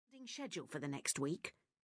schedule for the next week.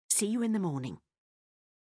 See you in the morning."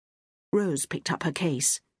 Rose picked up her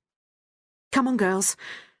case. "Come on, girls.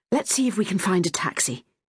 Let's see if we can find a taxi."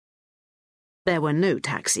 There were no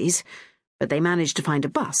taxis, but they managed to find a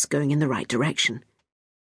bus going in the right direction.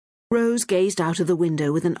 Rose gazed out of the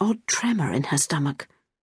window with an odd tremor in her stomach.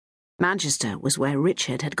 Manchester was where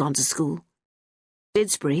Richard had gone to school.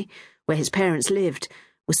 Didsbury, where his parents lived,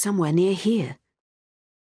 was somewhere near here.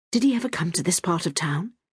 Did he ever come to this part of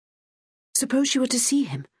town? Suppose she were to see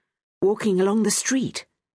him, walking along the street.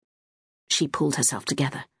 She pulled herself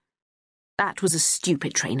together. That was a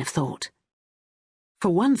stupid train of thought. For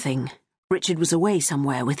one thing, Richard was away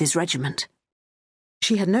somewhere with his regiment.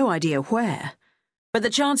 She had no idea where, but the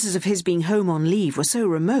chances of his being home on leave were so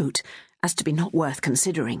remote as to be not worth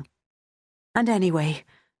considering. And anyway,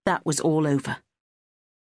 that was all over.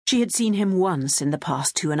 She had seen him once in the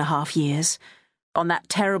past 2.5 years, on that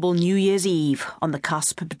terrible New Year's Eve on the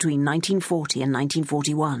cusp between 1940 and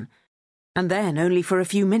 1941, and then only for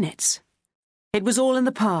a few minutes. It was all in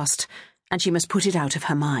the past, and she must put it out of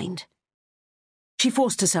her mind. She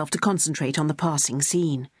forced herself to concentrate on the passing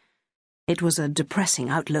scene. It was a depressing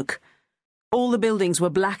outlook. All the buildings were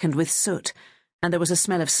blackened with soot, and there was a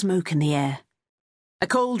smell of smoke in the air. A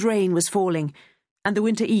cold rain was falling, and the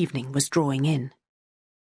winter evening was drawing in.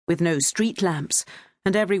 With no street lamps,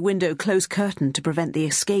 and every window close-curtained to prevent the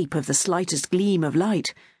escape of the slightest gleam of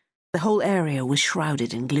light, the whole area was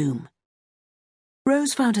shrouded in gloom.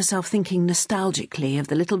 Rose found herself thinking nostalgically of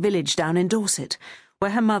the little village down in Dorset, where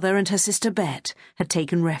her mother and her sister Bet had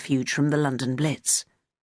taken refuge from the London Blitz.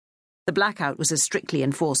 The blackout was as strictly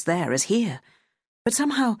enforced there as here, but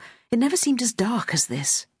somehow it never seemed as dark as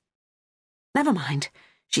this. "Never mind,"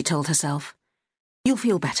 she told herself. "You'll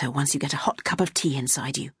feel better once you get a hot cup of tea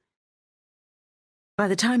inside you." By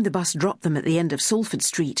the time the bus dropped them at the end of Salford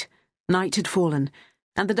Street, night had fallen,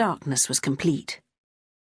 and the darkness was complete.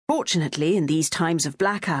 Fortunately, in these times of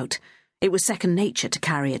blackout, it was second nature to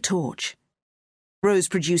carry a torch. Rose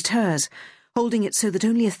produced hers, holding it so that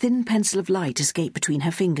only a thin pencil of light escaped between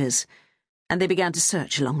her fingers, and they began to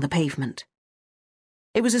search along the pavement.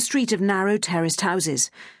 It was a street of narrow terraced houses,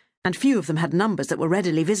 and few of them had numbers that were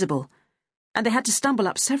readily visible, and they had to stumble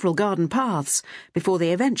up several garden paths before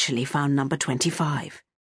they eventually found number 25.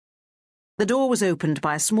 The door was opened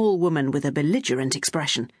by a small woman with a belligerent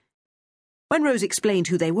expression. When Rose explained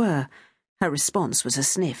who they were, her response was a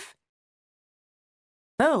sniff.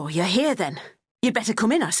 "Oh, you're here then. You'd better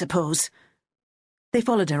come in, I suppose." They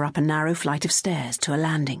followed her up a narrow flight of stairs to a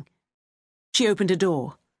landing. She opened a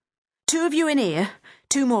door. "2 of you in here,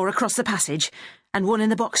 2 more across the passage, and 1 in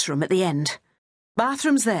the box room at the end.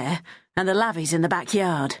 Bathroom's there, and the lavvy's in the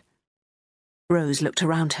backyard." Rose looked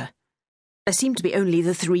around her. There seemed to be only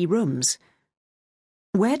the 3 rooms.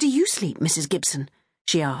 "Where do you sleep, Mrs. Gibson?"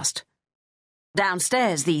 she asked.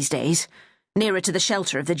 "Downstairs these days, nearer to the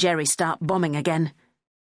shelter if the Jerrys start bombing again."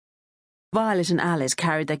 Violet and Alice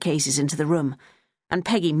carried their cases into the room, and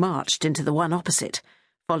Peggy marched into the one opposite,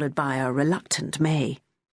 followed by a reluctant May.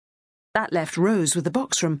 That left Rose with the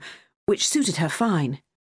box room, which suited her fine.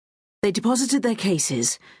 They deposited their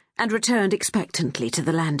cases and returned expectantly to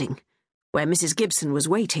the landing, where Mrs. Gibson was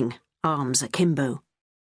waiting, arms akimbo.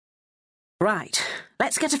 "Right,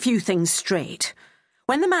 let's get a few things straight.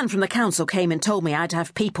 When the man from the council came and told me I'd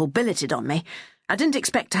have people billeted on me, I didn't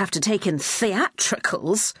expect to have to take in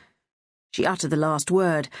theatricals." She uttered the last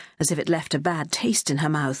word as if it left a bad taste in her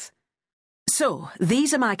mouth. "So,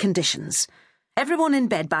 these are my conditions. Everyone in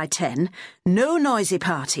bed by 10, no noisy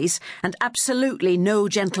parties, and absolutely no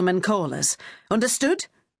gentlemen callers. Understood?"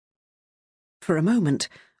 For a moment,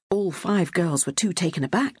 all 5 girls were too taken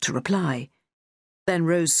aback to reply. Then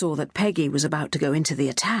Rose saw that Peggy was about to go into the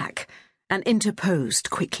attack, and interposed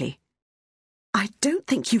quickly. "I don't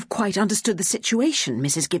think you've quite understood the situation,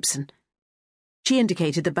 Mrs. Gibson." She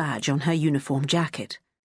indicated the badge on her uniform jacket.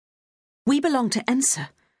 "We belong to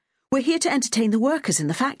ENSA. We're here to entertain the workers in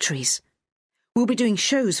the factories. We'll be doing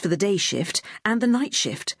shows for the day shift and the night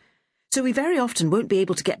shift, so we very often won't be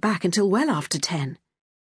able to get back until well after 10.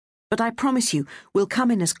 But I promise you we'll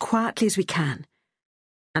come in as quietly as we can.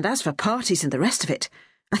 And as for parties and the rest of it,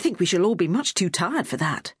 I think we shall all be much too tired for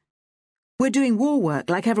that. We're doing war work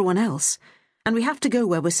like everyone else, and we have to go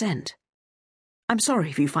where we're sent. I'm sorry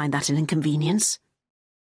if you find that an inconvenience."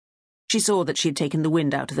 She saw that she had taken the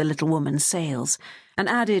wind out of the little woman's sails, and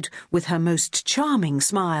added, with her most charming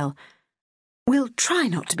smile, "We'll try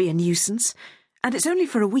not to be a nuisance, and it's only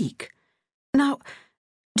for a week. Now,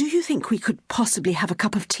 do you think we could possibly have a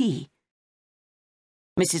cup of tea?"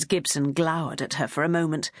 Mrs. Gibson glowered at her for a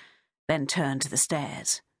moment, then turned to the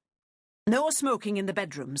stairs. "No smoking in the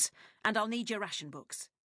bedrooms, and I'll need your ration books."